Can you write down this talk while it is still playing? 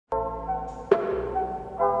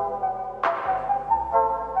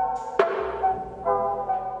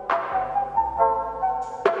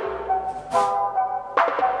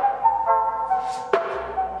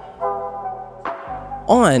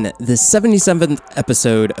on the 77th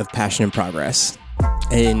episode of Passion in Progress.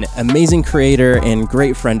 An amazing creator and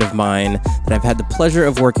great friend of mine that I've had the pleasure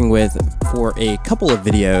of working with for a couple of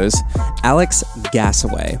videos, Alex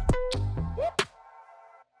Gasaway.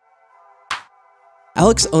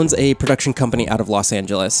 Alex owns a production company out of Los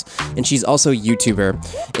Angeles, and she's also a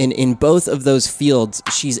YouTuber. And in both of those fields,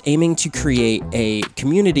 she's aiming to create a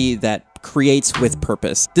community that creates with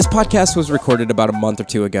purpose. This podcast was recorded about a month or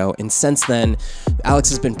two ago, and since then, Alex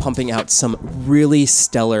has been pumping out some really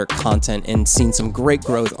stellar content and seen some great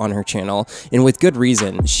growth on her channel, and with good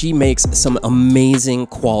reason. She makes some amazing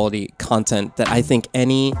quality content that I think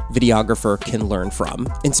any videographer can learn from.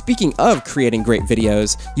 And speaking of creating great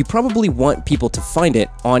videos, you probably want people to find it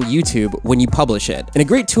on YouTube when you publish it. And a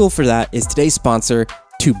great tool for that is today's sponsor,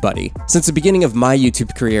 TubeBuddy. Since the beginning of my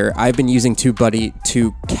YouTube career, I've been using TubeBuddy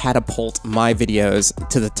to catapult my videos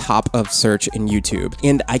to the top of search in YouTube.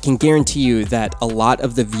 And I can guarantee you that a lot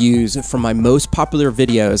of the views from my most popular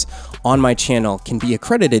videos on my channel can be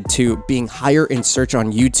accredited to being higher in search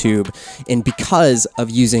on YouTube, and because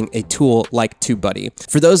of using a tool like TubeBuddy.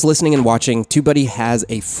 For those listening and watching, TubeBuddy has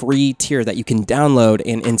a free tier that you can download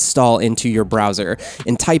and install into your browser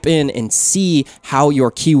and type in and see how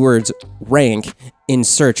your keywords rank in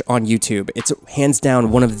search on YouTube. It's hands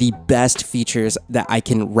down one of the best features that I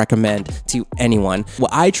can recommend to anyone.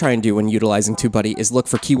 What I try and do when utilizing TubeBuddy is look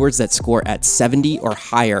for keywords that score at 70 or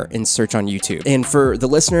higher in search on YouTube. And for the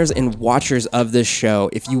listeners and watchers of this show,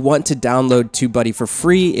 if you want to download TubeBuddy for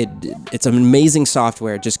free, it's an amazing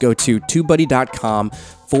software. Just go to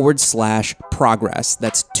tubebuddy.com/progress.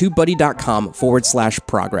 That's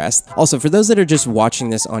tubebuddy.com/progress. Also, for those that are just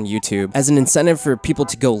watching this on YouTube, as an incentive for people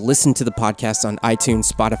to go listen to the podcast on iTunes,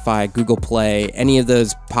 Spotify, Google Play, any of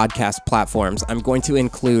those podcast platforms, I'm going to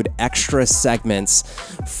include extra segments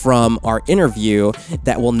from our interview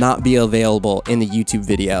that will not be available in the YouTube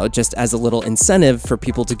video, just as a little incentive for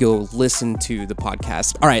people to go listen to the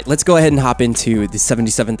podcast. All right, let's go ahead and hop into the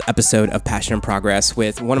 77th episode of Passion in Progress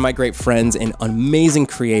with one of my great friends and amazing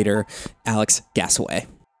creator, Alex Gasaway.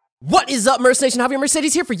 What is up, Merce Nation? Javier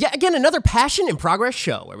Mercedes here for yet again another Passion in Progress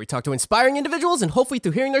show, where we talk to inspiring individuals, and hopefully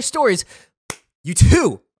through hearing their stories, you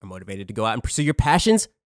too are motivated to go out and pursue your passions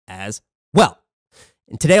as well.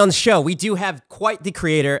 And today on the show, we do have quite the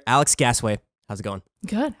creator, Alex Gasaway. How's it going?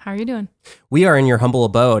 Good. How are you doing? We are in your humble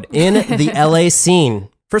abode in the LA scene.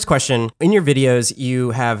 First question, in your videos, you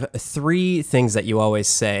have three things that you always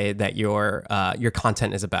say that your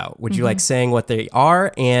content is about. Would you like saying what they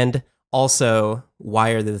are, and also why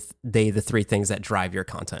are they the three things that drive your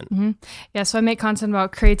content? Yeah, so I make content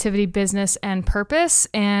about creativity, business, and purpose,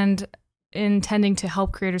 and intending to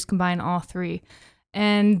help creators combine all three.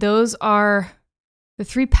 And those are the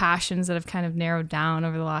three passions that I've kind of narrowed down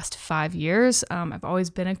over the last 5 years. I've always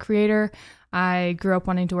been a creator. I grew up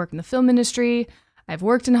wanting to work in the film industry. I've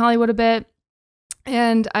worked in Hollywood a bit,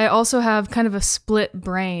 and I also have kind of a split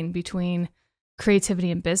brain between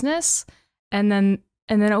creativity and business. And then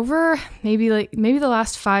over maybe the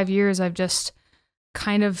last 5 years, I've just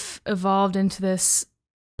kind of evolved into this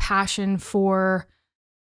passion for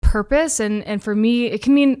purpose. And for me, it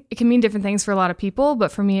can mean different things for a lot of people,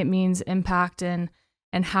 but for me, it means impact and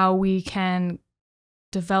how we can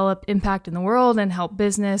develop impact in the world and help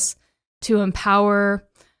business to empower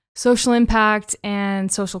social impact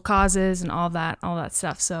and social causes and all that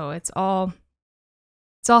stuff. So it's all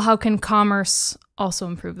how can commerce also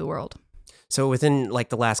improve the world. So within like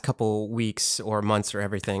the last couple weeks or months or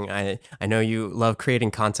everything, I know you love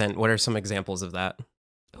creating content. What are some examples of that?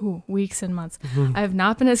 Ooh, weeks and months. I have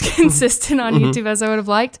not been as consistent on YouTube as I would have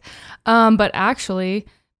liked. But actually,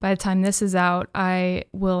 by the time this is out, I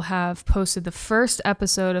will have posted the first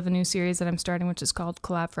episode of a new series that I'm starting, which is called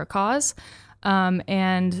Collab for a Cause.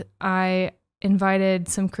 And I invited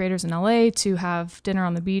some creators in LA to have dinner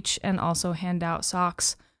on the beach and also hand out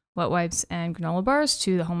socks, wet wipes, and granola bars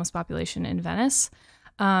to the homeless population in Venice.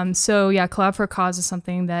 So yeah, Collab for a Cause is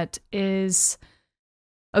something that is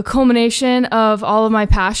a culmination of all of my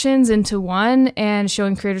passions into one, and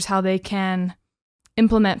showing creators how they can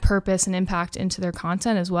implement purpose and impact into their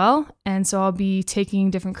content as well. And so I'll be taking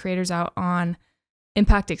different creators out on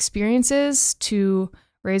impact experiences to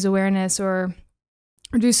raise awareness or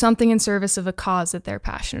do something in service of a cause that they're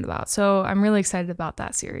passionate about. So I'm really excited about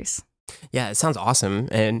that series. Yeah, it sounds awesome.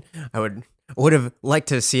 And I would have liked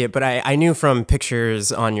to see it, but I knew from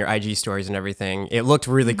pictures on your IG stories and everything, it looked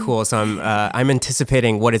really cool. So I'm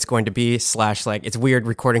anticipating what it's going to be. / like, it's weird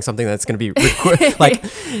recording something that's going to be like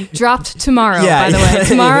dropped tomorrow. Yeah, by the way,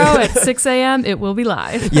 tomorrow at 6 a.m. it will be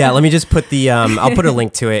live. Yeah, let me just put the I'll put a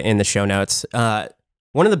link to it in the show notes.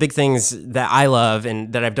 One of the big things that I love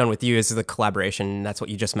and that I've done with you is the collaboration. That's what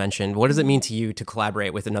you just mentioned. What does it mean to you to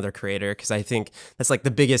collaborate with another creator? Because I think that's like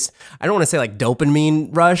the biggest, I don't want to say like dopamine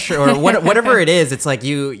rush or whatever it is. It's like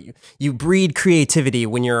you breed creativity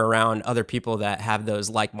when you're around other people that have those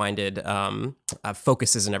like-minded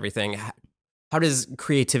focuses and everything. How does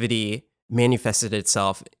creativity manifested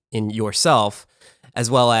itself in yourself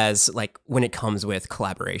as well as like when it comes with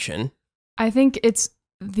collaboration? I think it's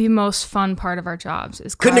the most fun part of our jobs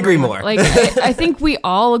is couldn't agree more. Like I think we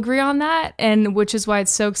all agree on that, and which is why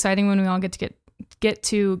it's so exciting when we all get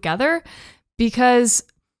together, because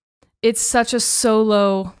it's such a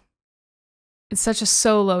solo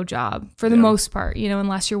job for the most part, you know,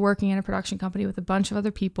 unless you're working in a production company with a bunch of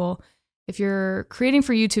other people. If you're creating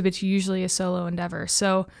for YouTube, it's usually a solo endeavor.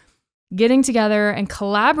 So getting together and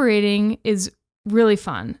collaborating is really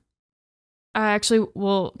fun. I actually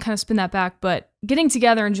will kind of spin that back, but getting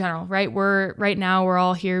together in general, right? Right now we're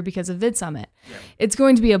all here because of Vid Summit. Yeah. It's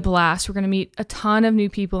going to be a blast. We're going to meet a ton of new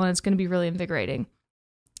people and it's going to be really invigorating.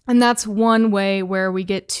 And that's one way where we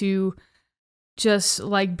get to just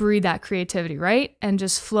like breathe that creativity, right? And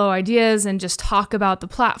just flow ideas and just talk about the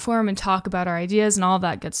platform and talk about our ideas and all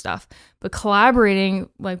that good stuff. But collaborating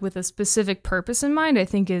like with a specific purpose in mind, I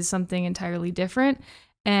think is something entirely different,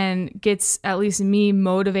 and gets at least me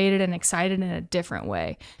motivated and excited in a different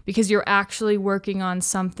way, because you're actually working on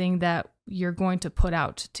something that you're going to put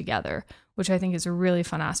out together, which I think is a really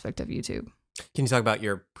fun aspect of YouTube. Can you talk about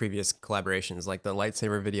your previous collaborations, like the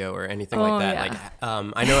lightsaber video or anything like that? Yeah.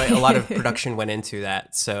 Like, I know a lot of production went into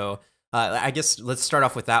that. So I guess let's start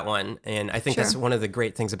off with that one. And I think that's one of the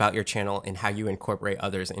great things about your channel and how you incorporate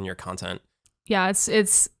others in your content. Yeah,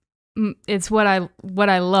 it's what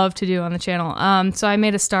I love to do on the channel. So I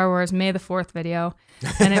made a Star Wars May the 4th video,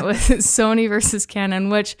 and it was Sony versus Canon,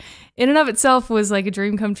 which in and of itself was like a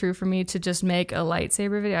dream come true for me to just make a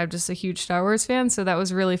lightsaber video. I'm just a huge Star Wars fan, so that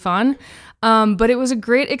was really fun. But it was a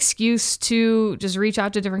great excuse to just reach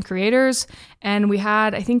out to different creators, and we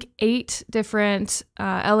had, I think, 8 different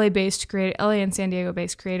LA and San Diego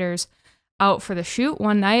based creators out for the shoot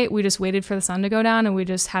one night. We just waited for the sun to go down, and we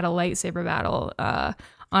just had a lightsaber battle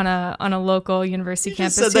on a local university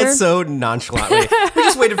campus. You said that so nonchalantly. We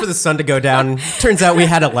just waited for the sun to go down. Turns out we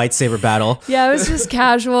had a lightsaber battle. Yeah, it was just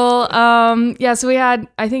casual. Yeah, so we had,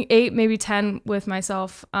 I think, 8, maybe 10 with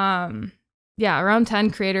myself. Yeah, around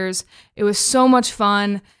 10 creators. It was so much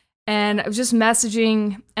fun. And I was just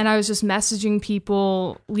messaging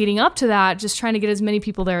people leading up to that, just trying to get as many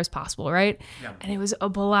people there as possible, right? Yeah. And it was a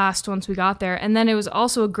blast once we got there. And then it was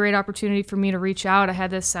also a great opportunity for me to reach out. I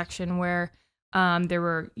had this section where there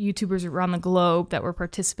were YouTubers around the globe that were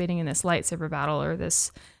participating in this lightsaber battle, or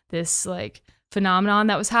this like phenomenon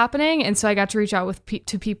that was happening. And so I got to reach out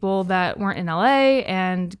to people that weren't in LA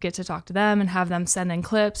and get to talk to them and have them send in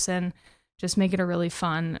clips and just make it a really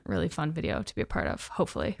fun video to be a part of,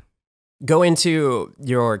 hopefully. Go into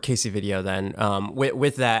your Casey video then.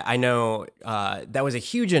 With that, I know that was a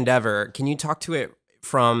huge endeavor. Can you talk to it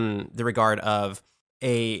from the regard of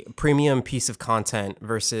a premium piece of content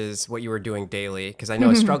versus what you were doing daily? Because I know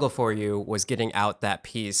a struggle for you was getting out that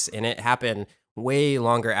piece, and it happened way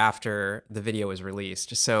longer after the video was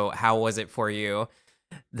released. So how was it for you?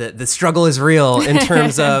 The struggle is real in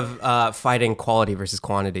terms of fighting quality versus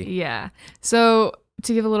quantity. Yeah. So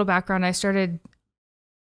to give a little background, I started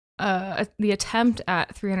the attempt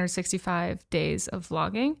at 365 days of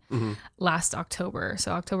vlogging last October.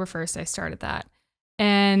 So October 1st, I started that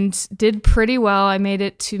and did pretty well. I made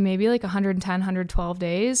it to maybe like 110, 112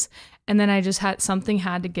 days. And then I just had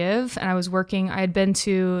to give. And I was working, I had been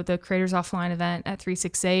to the Creators Offline event at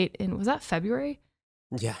 368 in, was that February?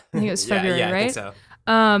 Yeah. I think it was February, yeah, right? I think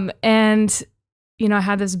so. And you know, I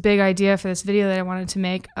had this big idea for this video that I wanted to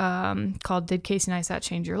make called Did Casey Neistat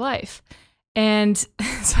Change Your Life? And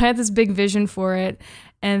so I had this big vision for it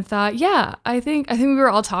and thought, yeah, I think we were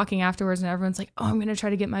all talking afterwards and everyone's like, oh, I'm going to try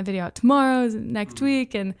to get my video out tomorrow, next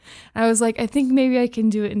week. And I was like, I think maybe I can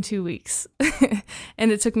do it in 2 weeks.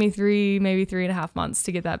 And it took me maybe 3.5 months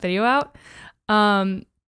to get that video out.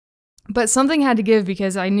 But something had to give,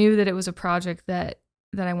 because I knew that it was a project that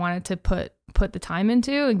I wanted to put the time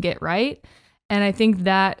into and get right. And I think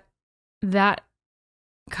that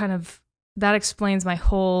explains my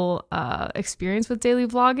whole experience with daily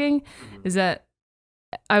vlogging, is that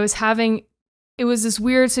it was this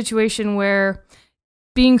weird situation where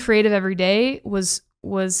being creative every day was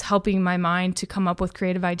helping my mind to come up with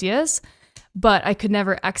creative ideas, but I could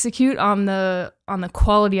never execute on the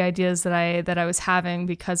quality ideas that I was having,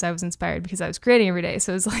 because I was inspired, because I was creating every day.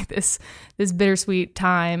 So it was like this bittersweet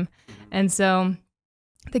time. And so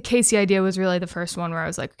the Casey idea was really the first one where I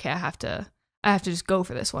was like, okay, I have to I have to just go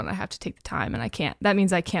for this one. I have to take the time, and that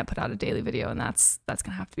means I can't put out a daily video, and that's going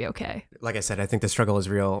to have to be okay. Like I said, I think the struggle is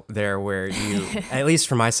real there, where you, at least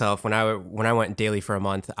for myself, when I went daily for a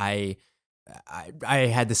month, I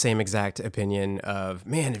had the same exact opinion of,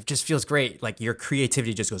 man, it just feels great. Like your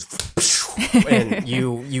creativity just goes and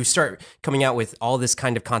you start coming out with all this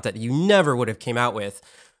kind of content that you never would have came out with,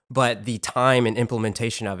 but the time and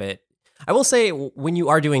implementation of it. I will say, when you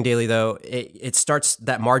are doing daily though,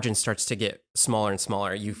 that margin starts to get smaller and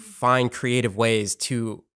smaller. You find creative ways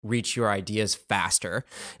to reach your ideas faster.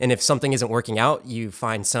 And if something isn't working out, you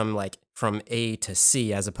find some like from A to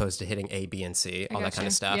C as opposed to hitting A, B, and C, all that kind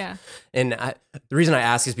of stuff. Yeah. And the reason I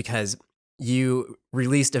ask is because you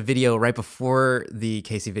released a video right before the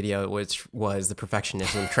Casey video, which was the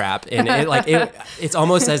perfectionism trap. And it's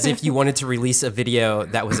almost as if you wanted to release a video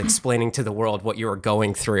that was explaining to the world what you were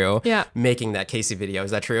going through, making that Casey video. Is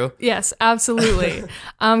that true? Yes, absolutely.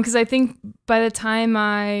 Because I think by the time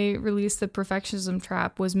I released the perfectionism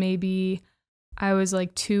trap was maybe, I was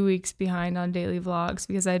like 2 weeks behind on daily vlogs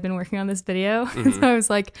because I had been working on this video. So I was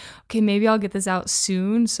like, okay, maybe I'll get this out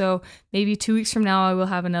soon. So maybe 2 weeks from now, I will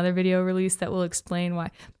have another video released that will explain why.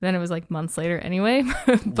 But then it was like months later anyway.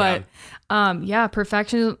 But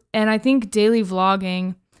perfectionism. And I think daily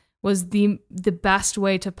vlogging was the best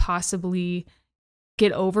way to possibly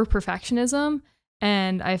get over perfectionism.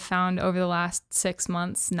 And I found over the last 6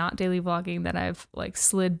 months, not daily vlogging, that I've like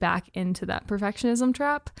slid back into that perfectionism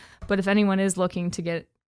trap. But if anyone is looking to get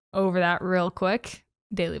over that real quick,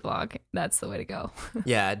 daily vlog, that's the way to go.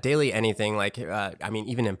 Yeah, daily anything, like, I mean,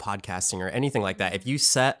 even in podcasting or anything like that, if you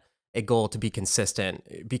set a goal to be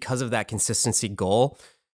consistent, because of that consistency goal,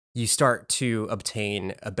 you start to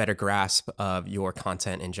obtain a better grasp of your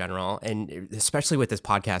content in general. And especially with this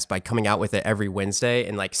podcast, by coming out with it every Wednesday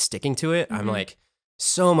and like sticking to it, I'm like,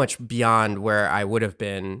 so much beyond where I would have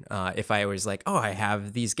been if I was like, oh, I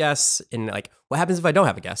have these guests, and like, what happens if I don't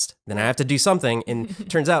have a guest? Then I have to do something. And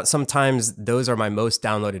turns out sometimes those are my most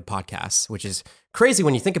downloaded podcasts, which is crazy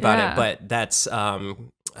when you think about it. But that's,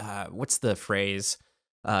 what's the phrase?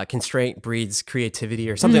 Constraint breeds creativity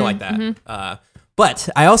or something like that. But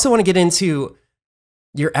I also want to get into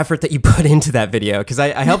your effort that you put into that video, because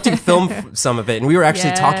I helped you film some of it. And we were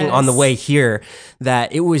actually talking on the way here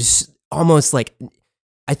that it was almost like,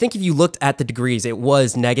 I think if you looked at the degrees, it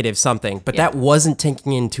was negative something, but that wasn't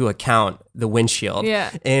taking into account the windshield.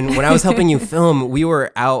 And when I was helping you film, we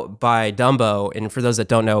were out by Dumbo. And for those that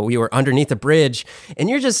don't know, we were underneath a bridge, and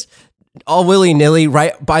you're just all willy-nilly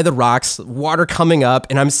right by the rocks, water coming up.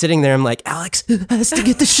 And I'm sitting there, I'm like, Alex has to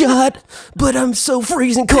get the shot, but I'm so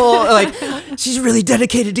freezing cold. Like, she's really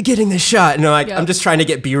dedicated to getting this shot. And I'm just trying to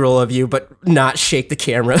get B-roll of you, but not shake the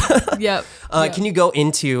camera. Can you go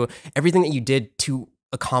into everything that you did to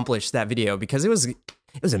accomplish that video? Because it was an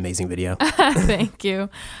amazing video. Thank you.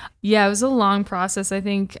 Yeah, it was a long process. I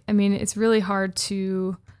think, I mean, it's really hard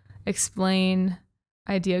to explain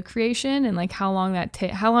idea creation and like how long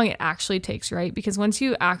it actually takes, right? Because once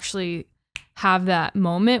you actually have that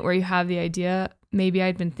moment where you have the idea, maybe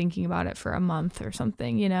I'd been thinking about it for a month or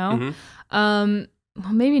something, you know? Well,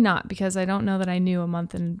 maybe not, because I don't know that I knew a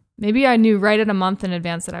month, and maybe I knew right at a month in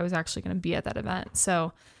advance that I was actually going to be at that event.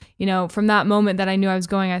 So, you know, from that moment that I knew I was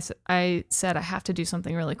going, I said, I have to do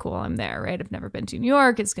something really cool. I'm there, right? I've never been to New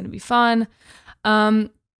York. It's going to be fun. So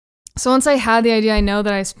once I had the idea, I know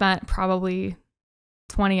that I spent probably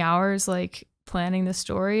 20 hours like planning the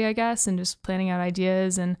story, I guess, and just planning out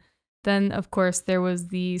ideas. And then of course there was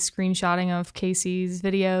the screenshotting of Casey's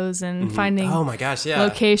videos and finding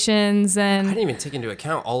locations, and I didn't even take into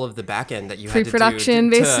account all of the back end that you pre-production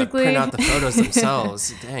had to do basically to print out the photos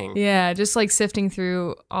themselves. Dang. Yeah, just like sifting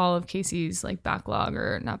through all of Casey's like backlog,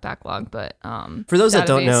 or not backlog, but for those that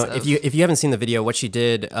don't know, if you haven't seen the video, what she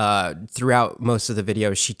did throughout most of the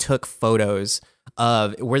video, she took photos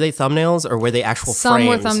of, were they thumbnails or were they actual frames? Some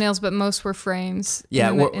were thumbnails, but most were frames.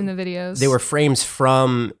 In the videos, they were frames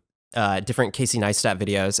from different Casey Neistat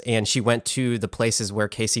videos, and she went to the places where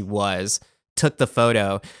Casey was, took the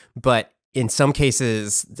photo, but in some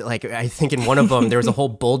cases, like I think in one of them, there was a whole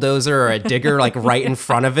bulldozer or a digger like right in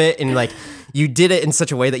front of it, and like you did it in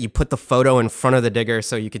such a way that you put the photo in front of the digger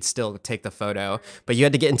so you could still take the photo, but you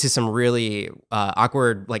had to get into some really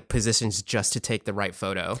awkward like positions just to take the right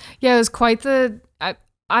photo. Yeah, it was quite the.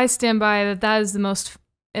 I stand by that is the most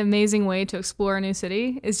amazing way to explore a new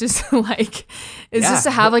city. It's just just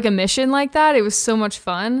to have like a mission like that. It was so much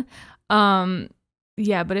fun.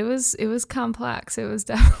 Yeah, but it was complex. It was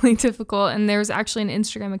definitely difficult. And there's actually an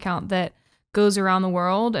Instagram account that goes around the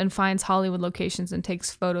world and finds Hollywood locations and takes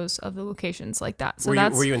photos of the locations like that. So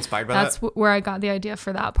were you inspired by that? That's where I got the idea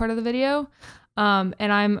for that part of the video. And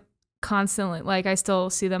I'm constantly, like, I still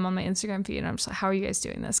see them on my Instagram feed and I'm just like, how are you guys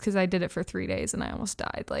doing this? Because I did it for 3 days and I almost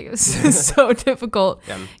died. Like, it was so difficult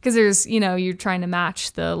because there's, you know, you're trying to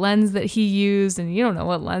match the lens that he used and you don't know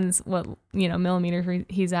what lens, what, you know, millimeter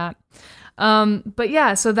he's at. But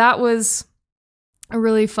yeah, so that was a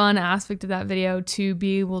really fun aspect of that video, to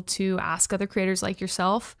be able to ask other creators like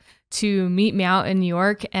yourself to meet me out in New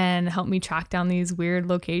York and help me track down these weird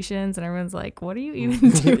locations. And everyone's like, what are you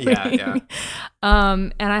even doing? Yeah.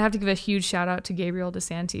 And I have to give a huge shout out to Gabriel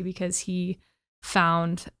DeSanti, because he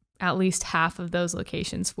found at least half of those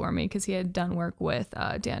locations for me, because he had done work with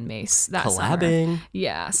Dan Mace that Collabing. summer.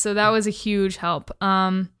 Yeah, so that was a huge help.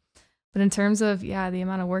 But in terms of, the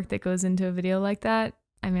amount of work that goes into a video like that,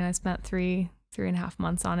 I mean, I spent 3.5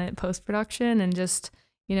 months on it post-production, and just,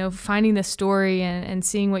 you know, finding the story and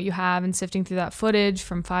seeing what you have and sifting through that footage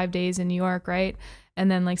from 5 days in New York, right? And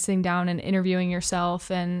then like sitting down and interviewing yourself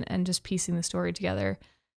and just piecing the story together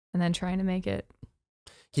and then trying to make it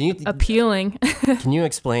appealing. Can you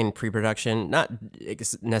explain pre-production? Not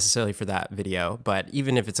necessarily for that video, but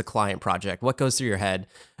even if it's a client project, what goes through your head?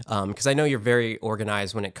 Because I know you're very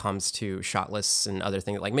organized when it comes to shot lists and other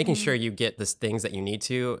things, like making sure you get the things that you need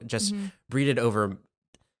to, just breed it over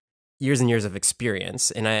years and years of experience.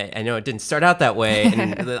 And I know it didn't start out that way.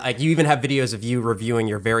 And like, you even have videos of you reviewing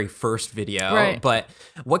your very first video, right. But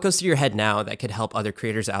what goes through your head now that could help other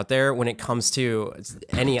creators out there when it comes to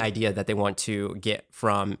any idea that they want to get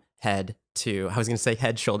from head to, I was going to say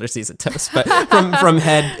head, shoulders, knees, and toes, but from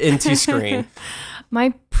head into screen?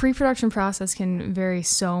 My pre-production process can vary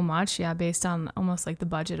so much, based on almost like the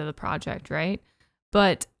budget of the project, right?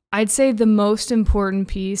 But I'd say the most important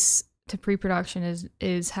piece to pre-production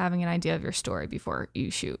is having an idea of your story before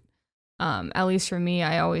you shoot. At least for me,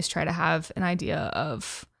 I always try to have an idea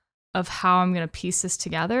of how I'm going to piece this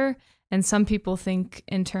together. And some people think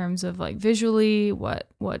in terms of like visually,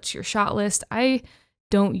 what's your shot list? I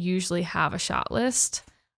don't usually have a shot list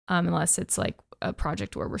unless it's like a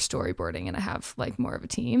project where we're storyboarding and I have like more of a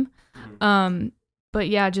team. But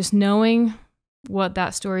yeah, just knowing what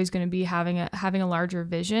that story is going to be, having a larger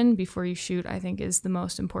vision before you shoot, I think is the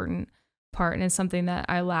most important part. And it's something that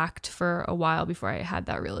I lacked for a while before I had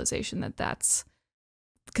that realization that's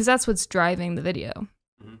what's driving the video,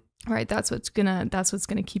 right? That's what's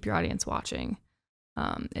gonna keep your audience watching,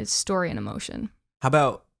 is story and emotion. How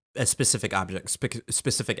about a specific object,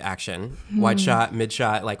 specific action, wide shot, mid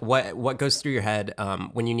shot? Like what goes through your head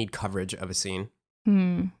when you need coverage of a scene?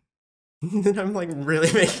 I'm like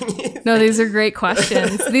really making you think. No, these are great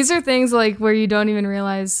questions. These are things like where you don't even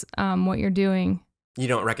realize what you're doing. You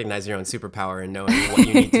don't recognize your own superpower and knowing what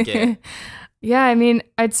you need to get. Yeah, I mean,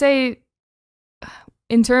 I'd say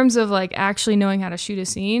in terms of like actually knowing how to shoot a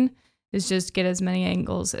scene is just get as many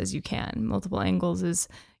angles as you can. Multiple angles is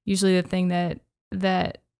usually the thing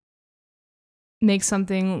that makes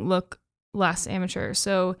something look less amateur.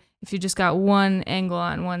 So if you just got one angle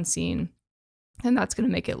on one scene, and that's going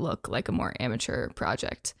to make it look like a more amateur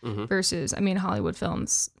project versus, I mean, Hollywood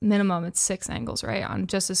films, minimum it's 6 angles, right? On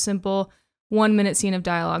just a simple 1 minute scene of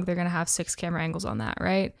dialogue, they're going to have 6 camera angles on that,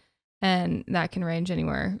 right? And that can range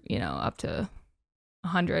anywhere, you know, up to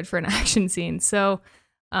 100 for an action scene. So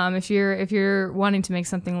if you're wanting to make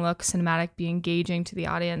something look cinematic, be engaging to the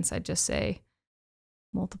audience, I'd just say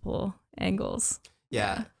multiple angles.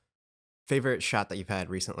 Yeah. Favorite shot that you've had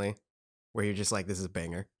recently where you're just like, this is a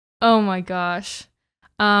banger? Oh my gosh.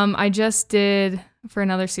 I just did, for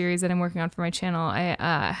another series that I'm working on for my channel, I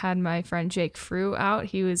had my friend Jake Frew out.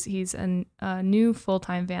 He's a new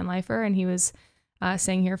full-time van lifer, and he was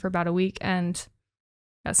staying here for about a week and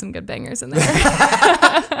got some good bangers in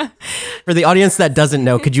there. For the audience that doesn't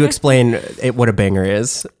know, could you explain what a banger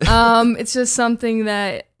is? It's just something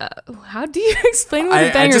that, how do you explain what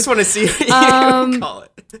a banger is? I just want to see what you call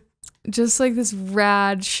it. Just like this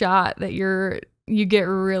rad shot that you get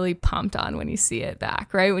really pumped on when you see it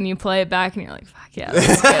back, right? When you play it back and you're like, fuck yeah,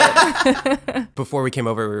 that's good. Before we came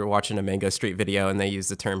over, we were watching a Mango Street video and they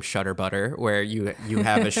used the term shutter butter, where you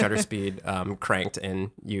have a shutter speed cranked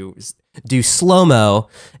and you do slow-mo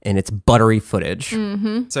and it's buttery footage.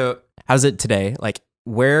 So how's it today? Like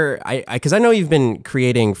because I know you've been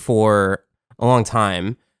creating for a long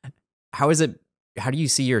time. How do you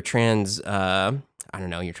see your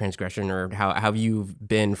your transgression, or how you've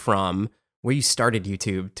been from where you started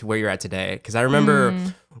YouTube to where you're at today? Because I remember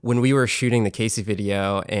when we were shooting the Casey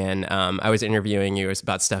video and I was interviewing you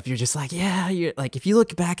about stuff, you're just like, yeah, you're like, if you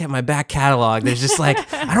look back at my back catalog, there's just like,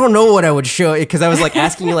 I don't know what I would show, because I was like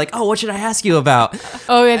asking you like, oh, what should I ask you about?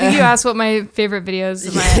 Oh, I think you asked what my favorite videos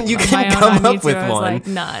of my, you of can my come own on up YouTube. with I was one. like,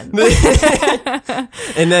 none.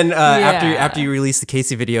 And then Yeah. after you release the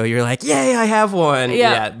Casey video, you're like, yay, I have one.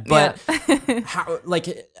 Yeah. But how,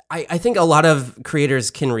 like, I think a lot of creators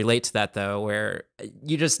can relate to that though, where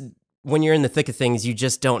you just, when you're in the thick of things, you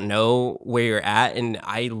just don't know where you're at. And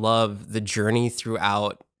I love the journey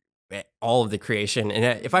throughout all of the creation. And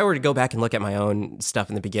if I were to go back and look at my own stuff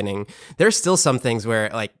in the beginning, there's still some things where,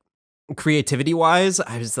 like, creativity wise,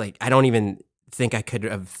 I was like, I don't even think I could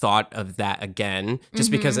have thought of that again, just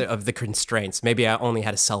because of the constraints. Maybe I only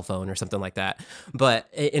had a cell phone or something like that. But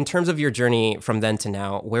in terms of your journey from then to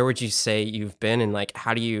now, where would you say you've been, and like,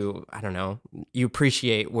 how do you, I don't know, you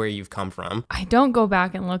appreciate where you've come from? I don't go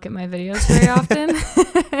back and look at my videos very often.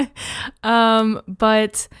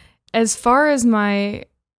 But as far as my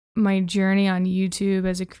journey on YouTube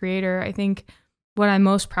as a creator, I think what I'm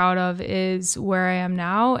most proud of is where I am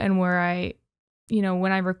now, and where I,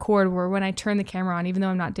 when I record, or when I turn the camera on, even though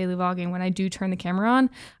I'm not daily vlogging, when I do turn the camera on,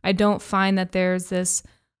 I don't find that there's this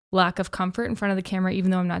lack of comfort in front of the camera,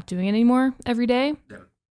 even though I'm not doing it anymore every day. Yeah.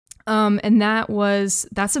 And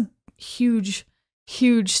that's a huge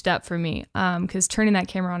step for me. Because turning that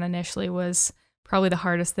camera on initially was probably the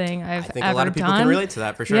hardest thing I've ever done. I think a lot of people can relate to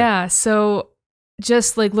that, for sure. Yeah. So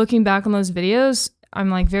just like looking back on those videos, I'm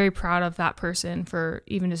like very proud of that person for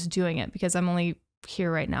even just doing it, because I'm only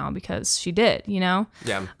here right now because she did, Yeah.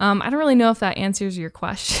 I don't really know if that answers your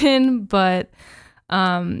question, but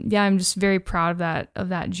yeah, I'm just very proud of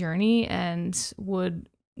that journey, and would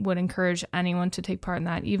encourage anyone to take part in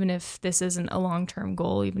that, even if this isn't a long-term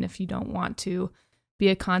goal, even if you don't want to be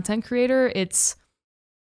a content creator. It's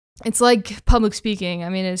like public speaking. I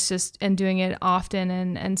mean, it's just, and doing it often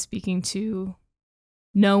and speaking to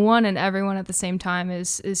no one and everyone at the same time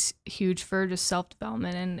is huge for just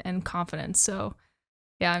self-development and confidence. So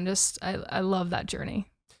yeah, I love that journey.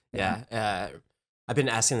 Yeah. I've been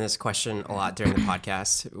asking this question a lot during the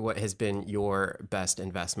podcast. What has been your best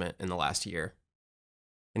investment in the last year?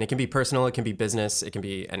 And it can be personal, it can be business, it can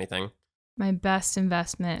be anything. My best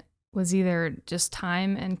investment was either just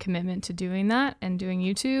time and commitment to doing that and doing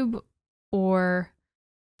YouTube, or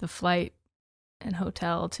the flight and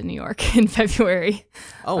hotel to New York in February.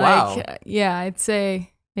 Oh, wow. Yeah, I'd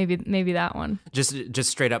say maybe that one. Just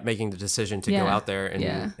straight up making the decision to go out there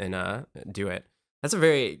and do it. That's a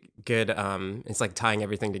very good, it's like tying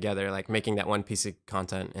everything together, like making that one piece of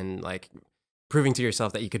content and like proving to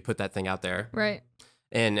yourself that you could put that thing out there. Right.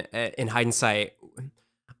 And in hindsight,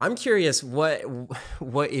 I'm curious, what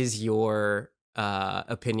is your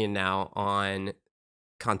opinion now on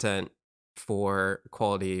content for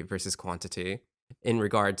quality versus quantity in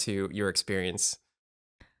regard to your experience?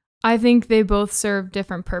 I think they both serve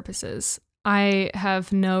different purposes. I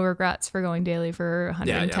have no regrets for going daily for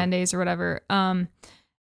 110 days or whatever.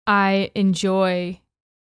 I enjoy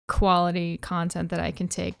quality content that I can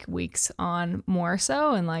take weeks on more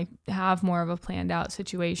so, and like have more of a planned out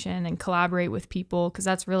situation and collaborate with people, because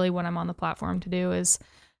that's really what I'm on the platform to do, is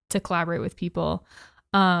to collaborate with people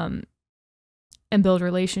and build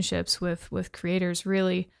relationships with creators,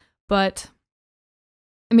 really. But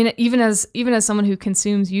I mean, even as someone who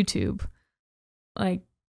consumes YouTube, like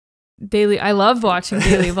daily, I love watching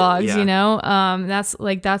daily vlogs,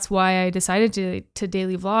 that's why I decided to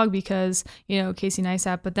daily vlog, because, Casey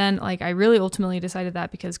Neistat, but then like I really ultimately decided that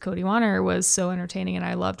because Cody Wanner was so entertaining and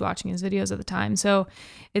I loved watching his videos at the time. So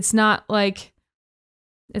it's not like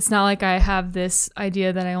I have this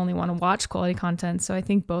idea that I only want to watch quality content. So I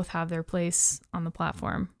think both have their place on the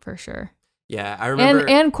platform for sure. Yeah, I remember.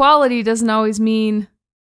 And quality doesn't always mean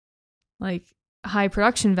like high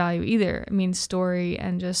production value either. I mean, story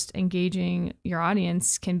and just engaging your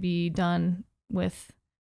audience can be done with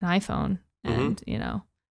an iPhone and,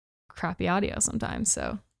 crappy audio sometimes.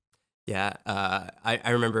 So yeah,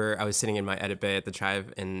 I remember I was sitting in my edit bay at the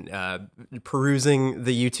Chive and perusing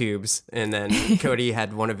the YouTubes, and then Cody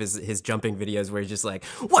had one of his jumping videos where he's just like,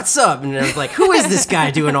 "What's up?" And I was like, "Who is this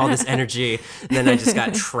guy doing all this energy?" And then I just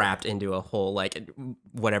got trapped into a whole like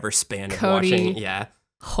whatever span of watching. Yeah.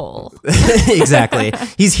 Hole. Exactly.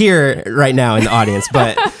 He's here right now in the audience,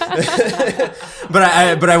 but but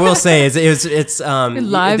I will say it's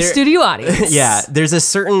live studio audience. Yeah, there's a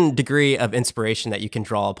certain degree of inspiration that you can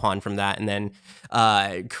draw upon from that, and then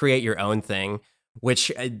create your own thing,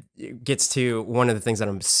 which gets to one of the things that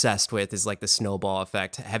I'm obsessed with is like the snowball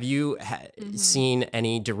effect. Have you seen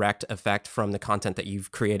any direct effect from the content that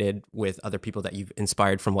you've created with other people that you've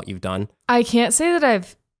inspired from what you've done? I can't say that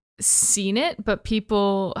I've seen it, but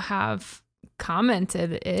people have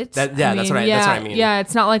commented it. That's what I mean. Yeah,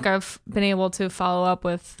 it's not like I've been able to follow up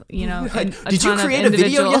with, you know, Did you create a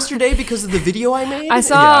video yesterday because of the video I made? I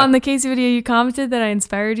saw on the Casey video you commented that I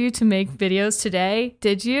inspired you to make videos today.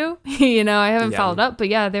 Did you? You know, I haven't followed up, but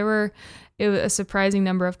yeah, it was a surprising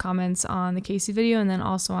number of comments on the Casey video, and then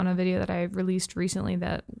also on a video that I released recently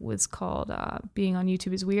that was called Being on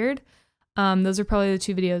YouTube is Weird. Those are probably the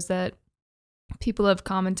two videos that people have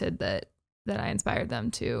commented that I inspired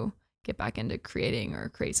them to get back into creating or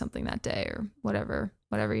create something that day or whatever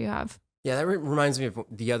you have. Yeah, that reminds me of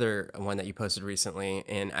the other one that you posted recently,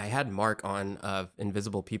 and I had Mark on of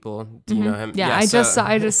Invisible People. Do you know him? Yeah, I just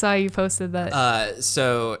saw you posted that.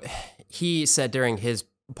 So he said during his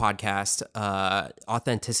podcast,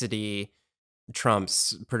 authenticity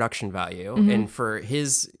trumps production value, and for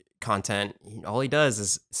his content, all he does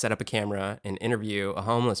is set up a camera and interview a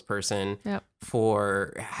homeless person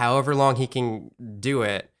for however long he can do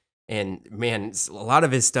it. And man, a lot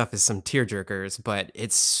of his stuff is some tearjerkers, but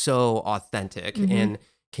it's so authentic. And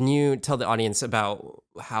can you tell the audience about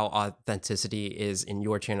how authenticity is in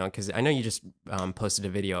your channel? Because I know you just posted a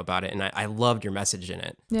video about it, and I loved your message in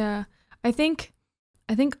it. Yeah, I think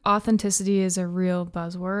authenticity is a real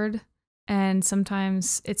buzzword, and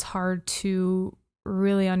sometimes it's hard to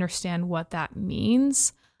really understand what that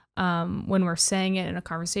means when we're saying it in a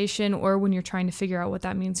conversation, or when you're trying to figure out what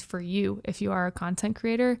that means for you if you are a content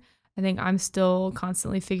creator. I think I'm still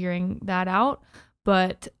constantly figuring that out.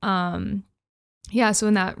 But yeah, so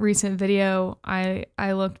in that recent video, I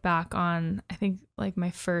looked back on, I think, like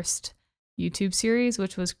my first YouTube series,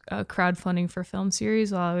 which was a crowdfunding for film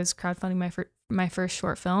series while I was crowdfunding my first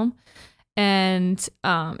short film. And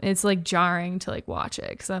it's like jarring to like watch it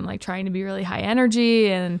because I'm like trying to be really high energy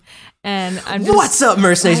and I'm just, what's up,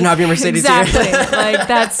 Merce Nation? Javier Mercedes exactly here. Like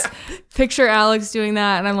that's picture Alex doing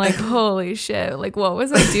that and I'm like, holy shit, like what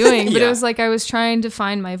was I doing? But it was like I was trying to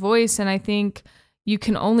find my voice, and I think you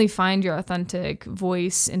can only find your authentic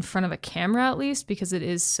voice in front of a camera, at least, because it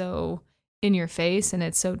is so in your face and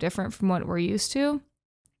it's so different from what we're used to.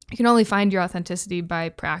 You can only find your authenticity by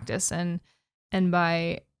practice and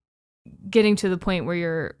by getting to the point where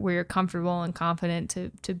you're comfortable and confident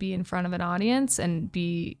to be in front of an audience and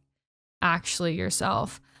be actually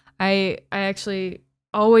yourself. I actually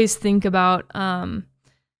always think about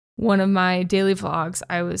one of my daily vlogs.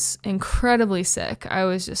 I was incredibly sick. I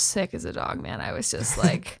was just sick as a dog, man. I was just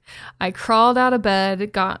like, I crawled out of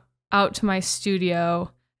bed, got out to my studio.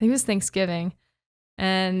 I think it was Thanksgiving,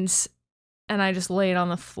 and I just laid on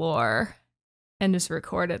the floor and just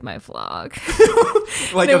recorded my vlog.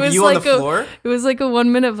 Like of you on the floor? It was like a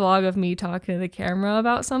 1 minute vlog of me talking to the camera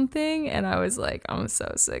about something. And I was like, I'm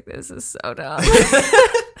so sick. This is so dumb.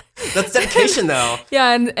 That's dedication though.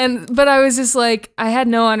 Yeah. But I was just like, I had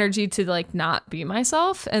no energy to like not be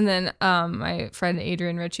myself. And then my friend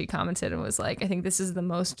Adrian Ritchie commented and was like, I think this is the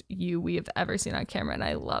most you we have ever seen on camera. And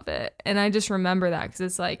I love it. And I just remember that because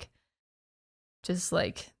it's like, just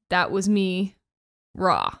like, that was me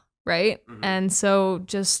raw. Right. And so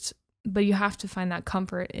but you have to find that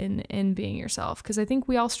comfort in being yourself. Cause I think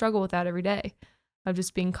we all struggle with that every day of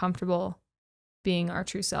just being comfortable being our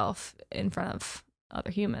true self in front of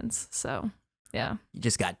other humans. So yeah. You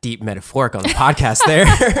just got deep metaphoric on the podcast there.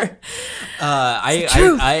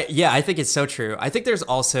 I think it's so true. I think there's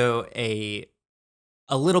also a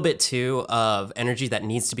little bit too of energy that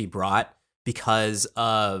needs to be brought because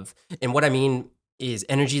of, and what I mean is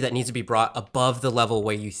energy that needs to be brought above the level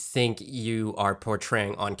where you think you are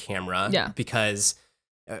portraying on camera. Yeah. Because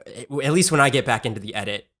at least when I get back into the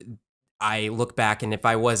edit, I look back, and if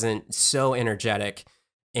I wasn't so energetic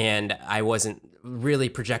and I wasn't really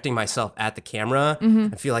projecting myself at the camera,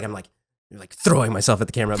 I feel like I'm like throwing myself at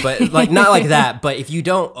the camera, but like not like that. But if you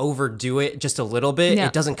don't overdo it just a little bit,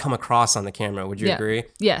 it doesn't come across on the camera. Would you agree?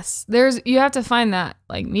 Yes. You have to find that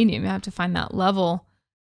like medium. You have to find that level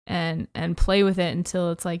and play with it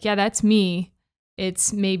until it's like, yeah, that's me.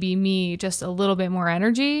 It's maybe me, just a little bit more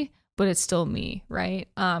energy, but it's still me, right?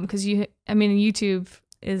 Because YouTube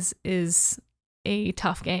is a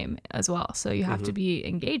tough game as well. So you have to be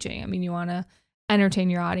engaging. I mean, you want to entertain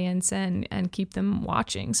your audience and keep them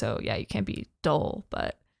watching. So yeah, you can't be dull,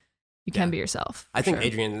 but you can be yourself. I think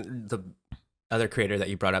Adrian, the other creator that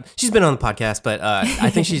you brought up, she's been on the podcast, but I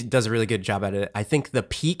think she does a really good job at it. I think the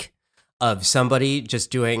peak of somebody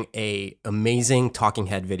just doing a amazing talking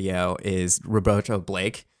head video is Roberto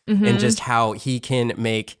Blake, and just how he can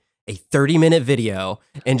make a 30-minute video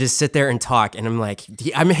and just sit there and talk. And I'm like,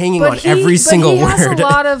 I'm hanging on every single word. Has a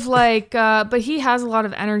lot of like, but he has a lot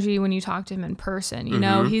of energy when you talk to him in person. You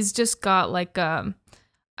know, he's just got like a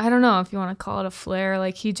I don't know if you want to call it a flair.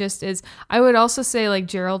 Like he just is. I would also say like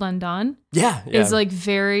Gerald Undone. Yeah. Is like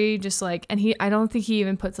very just like, and I don't think he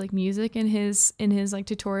even puts like music in his like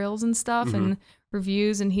tutorials and stuff and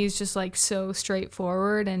reviews, and he's just like so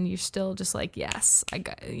straightforward, and you're still just like, yes,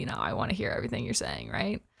 I want to hear everything you're saying,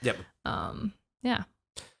 right? Yep. Yeah.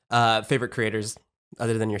 Favorite creators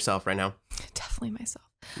other than yourself right now? Definitely myself.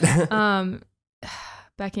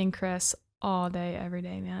 Becky and Chris all day, every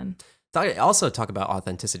day, man. Also talk about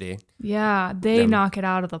authenticity. Yeah, they knock it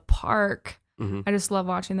out of the park. Mm-hmm. I just love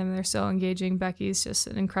watching them. They're so engaging. Becky's just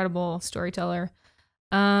an incredible storyteller.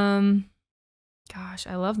 Gosh,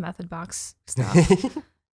 I love Method Box stuff.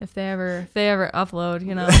 if they ever upload,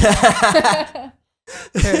 you know,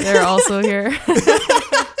 they're also here.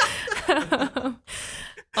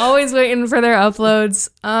 Always waiting for their uploads.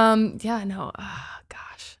 Yeah, no.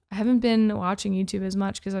 Gosh, I haven't been watching YouTube as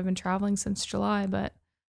much because I've been traveling since July, but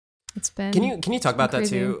it's been. Can you talk about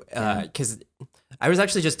crazy. that too? Because I was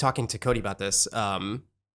actually just talking to Cody about this.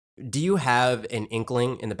 Do you have an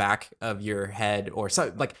inkling in the back of your head, or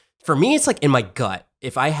so? Like for me, it's like in my gut.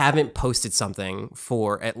 If I haven't posted something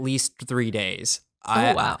for at least 3 days,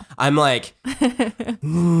 I'm like, like I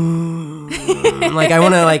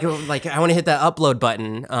want to hit that upload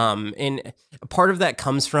button. And part of that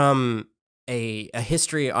comes from a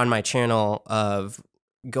history on my channel of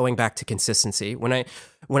going back to consistency. When I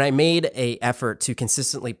made a effort to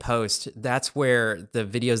consistently post, that's where the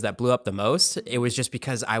videos that blew up the most. It was just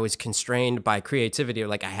because I was constrained by creativity.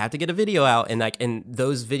 Like I had to get a video out, and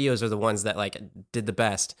those videos are the ones that like did the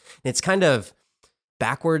best. And it's kind of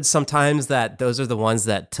backwards sometimes that those are the ones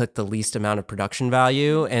that took the least amount of production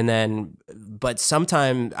value. And then, but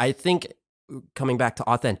sometimes I think coming back to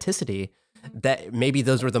authenticity, that maybe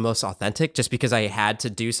those were the most authentic just because I had to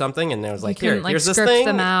do something and there was like, here's this thing.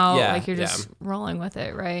 Them out, like you're just rolling with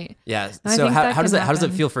it, right? Yeah. So how does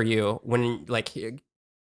it feel for you when like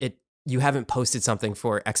you haven't posted something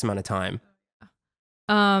for X amount of time?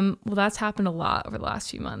 Well, that's happened a lot over the last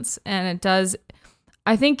few months, and it does.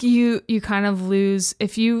 I think you kind of lose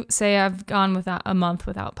if you say I've gone without a month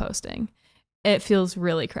without posting. It feels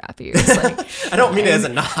really crappy. It's like, I don't mean it as a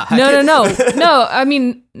knock. No. I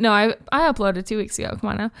mean, no, I uploaded 2 weeks ago.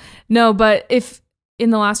 Come on now. No, but if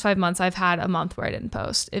in the last 5 months I've had a month where I didn't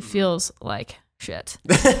post, it feels like shit.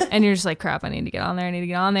 And you're just like, crap, I need to get on there.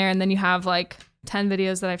 And then you have like 10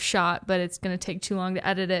 videos that I've shot, but it's going to take too long to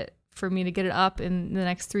edit it for me to get it up in the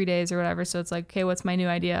next 3 days or whatever. So it's like, okay, what's my new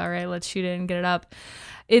idea? All right, let's shoot it and get it up.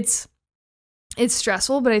 It's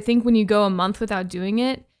stressful, but I think when you go a month without doing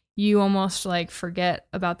it, you almost like forget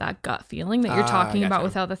about that gut feeling that you're talking about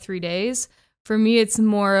without the 3 days. For me, it's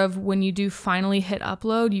more of when you do finally hit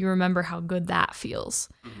upload, you remember how good that feels,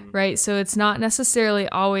 right? So it's not necessarily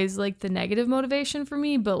always like the negative motivation for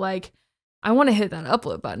me, but like I want to hit that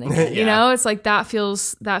upload button again. You know, it's like that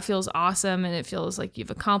feels awesome, and it feels like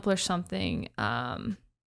you've accomplished something. It's a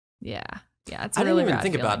I really didn't even rad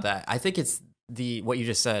think feeling. about that. I think it's what you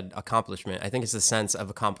just said, accomplishment. I think it's the sense of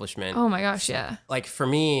accomplishment. Oh my gosh, yeah. Like for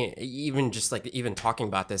me, even just like even talking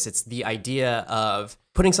about this, it's the idea of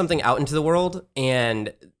putting something out into the world,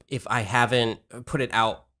 and if I haven't put it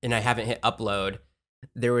out and I haven't hit upload,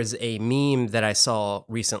 there was a meme that I saw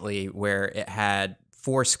recently where it had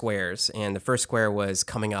 4 squares, and the first square was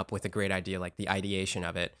coming up with a great idea, like the ideation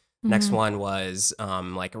of it. Next one was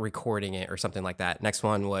like recording it or something like that. Next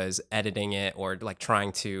one was editing it or like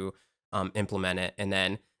trying to implement it. And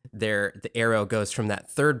then the arrow goes from that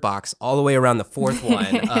third box all the way around the fourth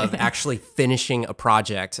one of actually finishing a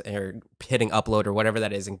project or hitting upload or whatever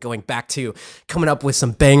that is, and going back to coming up with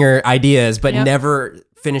some banger ideas, but never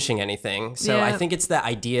finishing anything. So I think it's that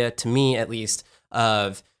idea, to me at least,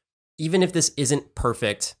 of even if this isn't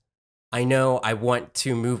perfect, I know I want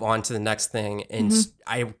to move on to the next thing, and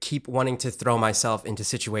I keep wanting to throw myself into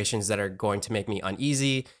situations that are going to make me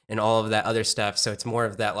uneasy and all of that other stuff. So it's more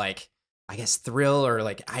of that, like, I guess, thrill, or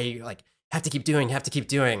like I like have to keep doing.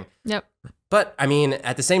 Yep. But I mean,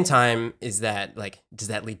 at the same time, is that like, does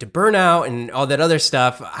that lead to burnout and all that other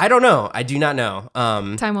stuff? I don't know. I do not know.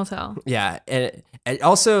 Time will tell. Yeah. And it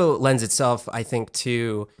also lends itself, I think,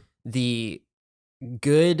 to the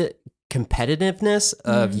good competitiveness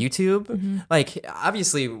of YouTube. Like,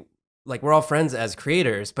 obviously, like, we're all friends as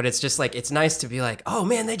creators, but it's just like, it's nice to be like, oh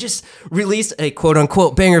man, they just released a quote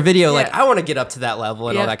unquote banger video. Like, I want to get up to that level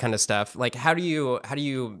and all that kind of stuff. Like, how do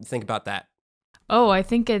you think about that? Oh, I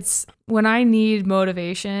think it's when I need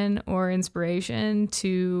motivation or inspiration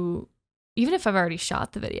to, even if I've already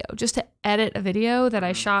shot the video, just to edit a video that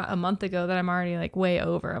I shot a month ago that I'm already like way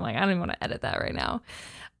over. I'm like, I don't even want to edit that right now.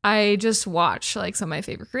 I just watch like some of my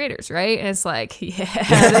favorite creators, right? And it's like,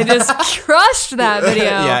 yeah, they just crushed that video.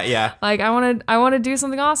 Yeah. Like I want to do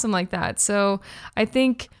something awesome like that. So I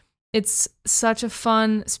think it's such a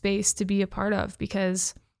fun space to be a part of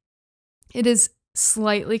because it is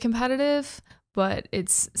slightly competitive, but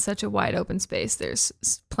it's such a wide open space. There's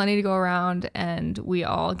plenty to go around and we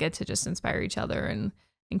all get to just inspire each other and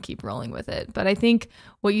keep rolling with it. But I think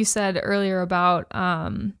what you said earlier about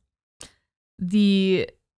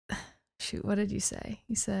what did you say?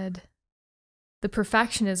 You said the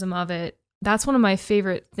perfectionism of it. That's one of my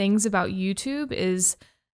favorite things about YouTube is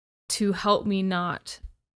to help me not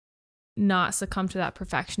succumb to that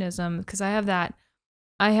perfectionism because I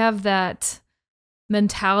have that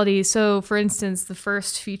mentality. So for instance, the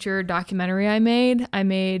first feature documentary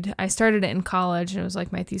I started it in college and it was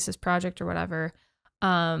like my thesis project or whatever.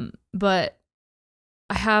 But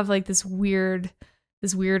I have like this weird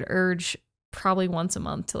urge probably once a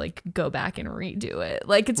month to like go back and redo it.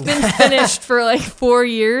 Like it's been finished for like 4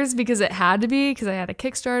 years because it had to be because I had a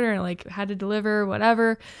Kickstarter and like had to deliver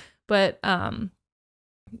whatever. But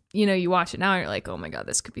you watch it now and you're like, oh my God,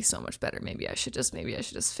 this could be so much better. Maybe I should just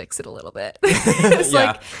fix it a little bit. It's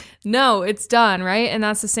like, no, it's done. Right. And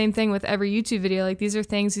that's the same thing with every YouTube video. Like these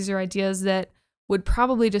are ideas that would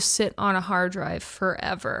probably just sit on a hard drive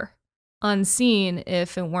forever unseen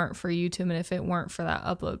if it weren't for YouTube and if it weren't for that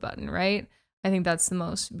upload button. Right. I think that's the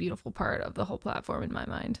most beautiful part of the whole platform in my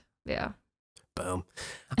mind. Yeah. Boom.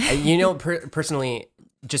 Personally,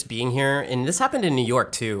 just being here, and this happened in New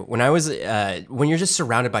York too. When when you're just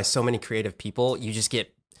surrounded by so many creative people, you just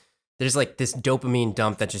there's like this dopamine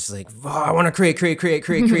dump that just like, oh, I want to create.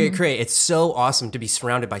 It's so awesome to be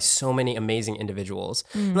surrounded by so many amazing individuals.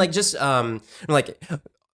 Like just like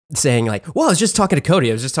saying like, well, I was just talking to Cody.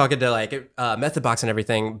 I was just talking to like Method Box and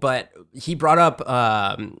everything. But he brought up,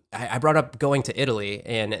 I brought up going to Italy,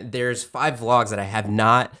 and there's 5 vlogs that I have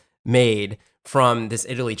not made from this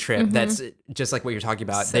Italy trip. That's just like what you're talking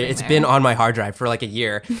about. It's been on my hard drive for like a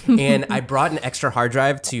year. And I brought an extra hard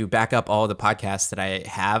drive to back up all the podcasts that I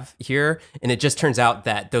have here. And it just turns out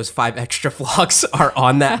that those 5 extra vlogs are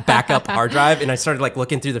on that backup hard drive. And I started like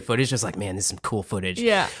looking through the footage, just like, man, this is some cool footage.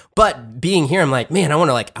 Yeah. But being here, I'm like, man, I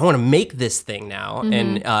want to make this thing now.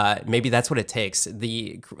 And maybe that's what it takes.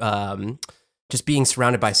 Just being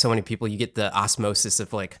surrounded by so many people, you get the osmosis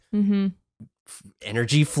of like,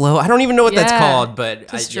 energy flow. I don't even know what that's called, but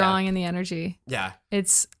just drawing in the energy. Yeah.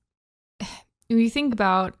 It's when you think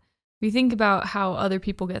about how other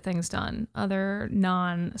people get things done, other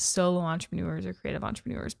non-solo entrepreneurs or creative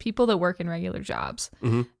entrepreneurs, people that work in regular jobs.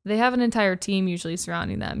 They have an entire team usually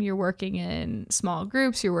surrounding them. You're working in small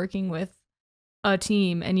groups, you're working with a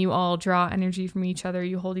team, and you all draw energy from each other.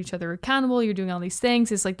 You hold each other accountable. You're doing all these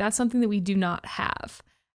things. It's like that's something that we do not have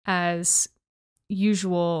as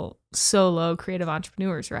usual solo creative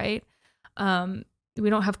entrepreneurs, right? We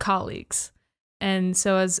don't have colleagues. And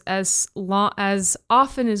so as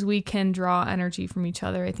often as we can draw energy from each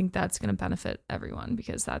other, I think that's going to benefit everyone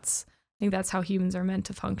because I think that's how humans are meant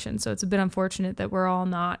to function. So it's a bit unfortunate that we're all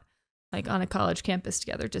not like on a college campus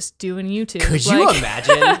together just doing YouTube. Could you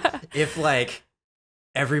imagine if like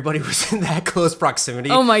everybody was in that close proximity?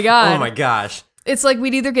 Oh my God. Oh my gosh. It's like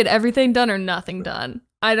we'd either get everything done or nothing done.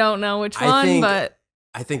 I don't know which one, but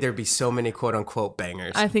I think there'd be so many quote unquote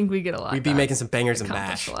bangers. I think we get a lot. We'd be making some bangers and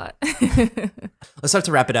mash. A lot. Let's start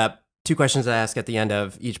to wrap it up. 2 questions I ask at the end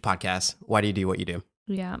of each podcast. Why do you do what you do?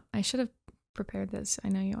 Yeah, I should have prepared this. I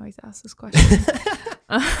know you always ask this question.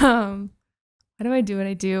 Why do I do what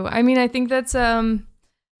I do? I mean, I think that's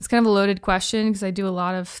it's kind of a loaded question because I do a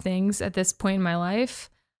lot of things at this point in my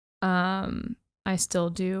life. I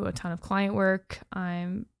still do a ton of client work.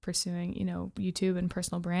 I'm pursuing, YouTube and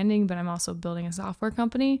personal branding, but I'm also building a software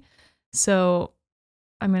company. So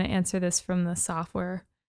I'm going to answer this from the software.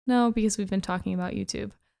 No, because we've been talking about YouTube.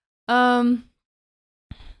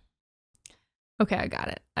 Okay, I got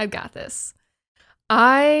it. I've got this.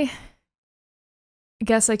 I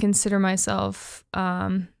guess I consider myself,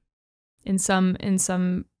 in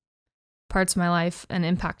some parts of my life, an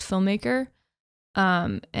impact filmmaker.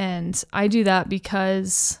 And I do that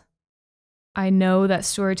because I know that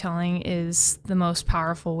storytelling is the most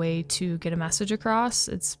powerful way to get a message across.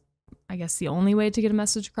 It's, I guess, the only way to get a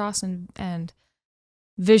message across, and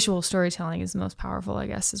visual storytelling is the most powerful, I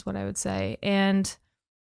guess, is what I would say. And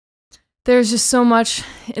there's just so much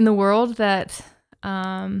in the world that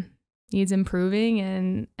needs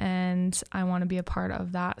improving, and I want to be a part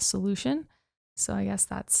of that solution. So I guess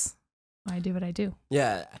that's why I do what I do.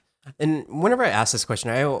 Yeah. And whenever I ask this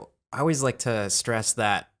question, I always like to stress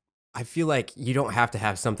that I feel like you don't have to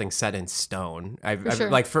have something set in stone. Sure.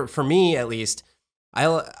 Like for me, at least,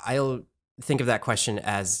 I'll think of that question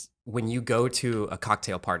as when you go to a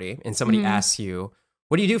cocktail party and somebody asks you,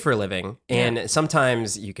 what do you do for a living? And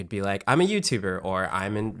sometimes you could be like, I'm a YouTuber, or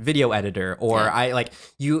I'm a video editor, or I like,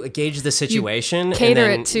 you gauge the situation. You cater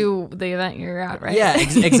and then, it to the event you're at, right? Yeah,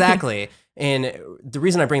 exactly. And the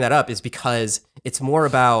reason I bring that up is because it's more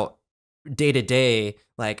about day to day,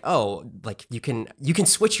 like, oh, like you can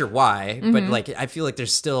switch your why, but like, I feel like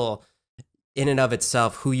there's still, in and of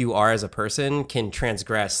itself, who you are as a person can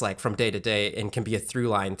transgress like from day to day and can be a through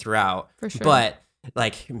line throughout. For sure. But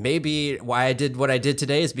like, maybe why I did what I did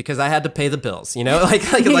today is because I had to pay the bills, you know, like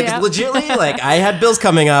legitimately, like I had bills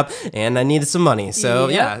coming up and I needed some money. So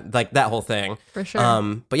yeah, like that whole thing. For sure.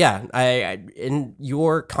 But yeah, I in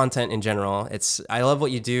your content in general, I love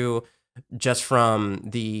what you do just from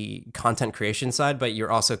the content creation side, but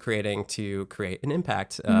you're also creating to create an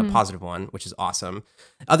impact, positive one, which is awesome.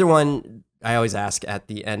 Other one I always ask at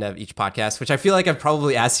the end of each podcast, which I feel like I've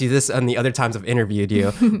probably asked you this on the other times I've interviewed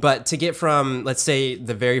you, but to get from, let's say,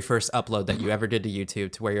 the very first upload that you ever did to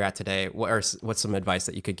YouTube to where you're at today, what's some advice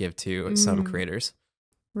that you could give to some creators?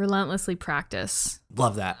 Relentlessly practice.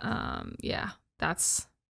 Love that. Yeah, that's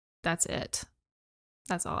it.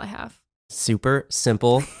 That's all I have. Super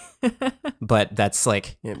simple, but that's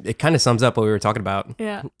like, it kind of sums up what we were talking about.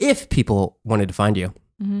 Yeah. If people wanted to find you,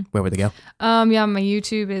 where would they go? Yeah, my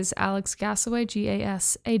YouTube is Alex Gasaway,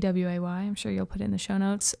 Gasaway. I'm sure you'll put it in the show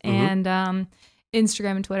notes. And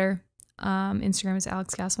Instagram and Twitter. Instagram is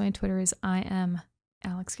Alex Gasaway and Twitter is I am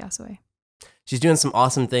Alex Gasaway. She's doing some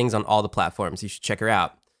awesome things on all the platforms. You should check her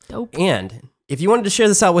out. Dope. And if you wanted to share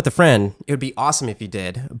this out with a friend, it would be awesome if you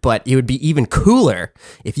did, but it would be even cooler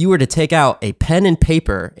if you were to take out a pen and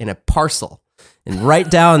paper in a parcel and write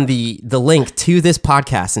down the link to this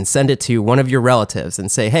podcast and send it to one of your relatives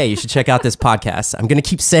and say, hey, you should check out this podcast. I'm going to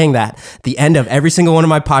keep saying that at the end of every single one of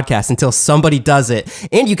my podcasts until somebody does it.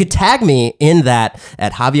 And you could tag me in that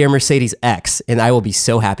at Javier Mercedes X, and I will be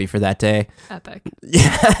so happy for that day. Epic.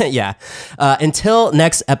 Yeah. Until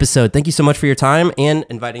next episode, thank you so much for your time and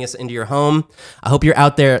inviting us into your home. I hope you're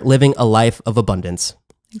out there living a life of abundance.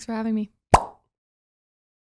 Thanks for having me.